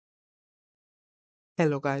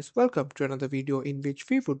Hello guys, welcome to another video in which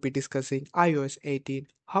we would be discussing iOS 18,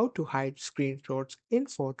 how to hide screenshots in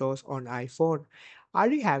photos on iPhone. Are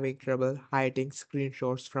you having trouble hiding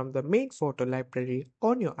screenshots from the main photo library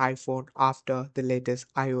on your iPhone after the latest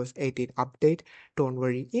iOS 18 update? Don't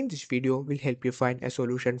worry, in this video we'll help you find a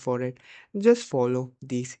solution for it. Just follow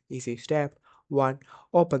these easy steps. 1.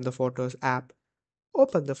 Open the Photos app.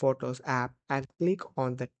 Open the Photos app and click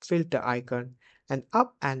on the filter icon and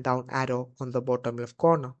up and down arrow on the bottom left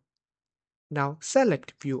corner. Now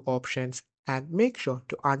select View options and make sure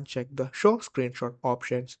to uncheck the Show Screenshot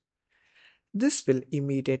options. This will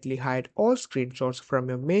immediately hide all screenshots from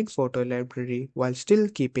your main photo library while still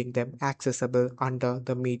keeping them accessible under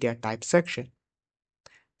the Media Type section.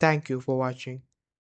 Thank you for watching.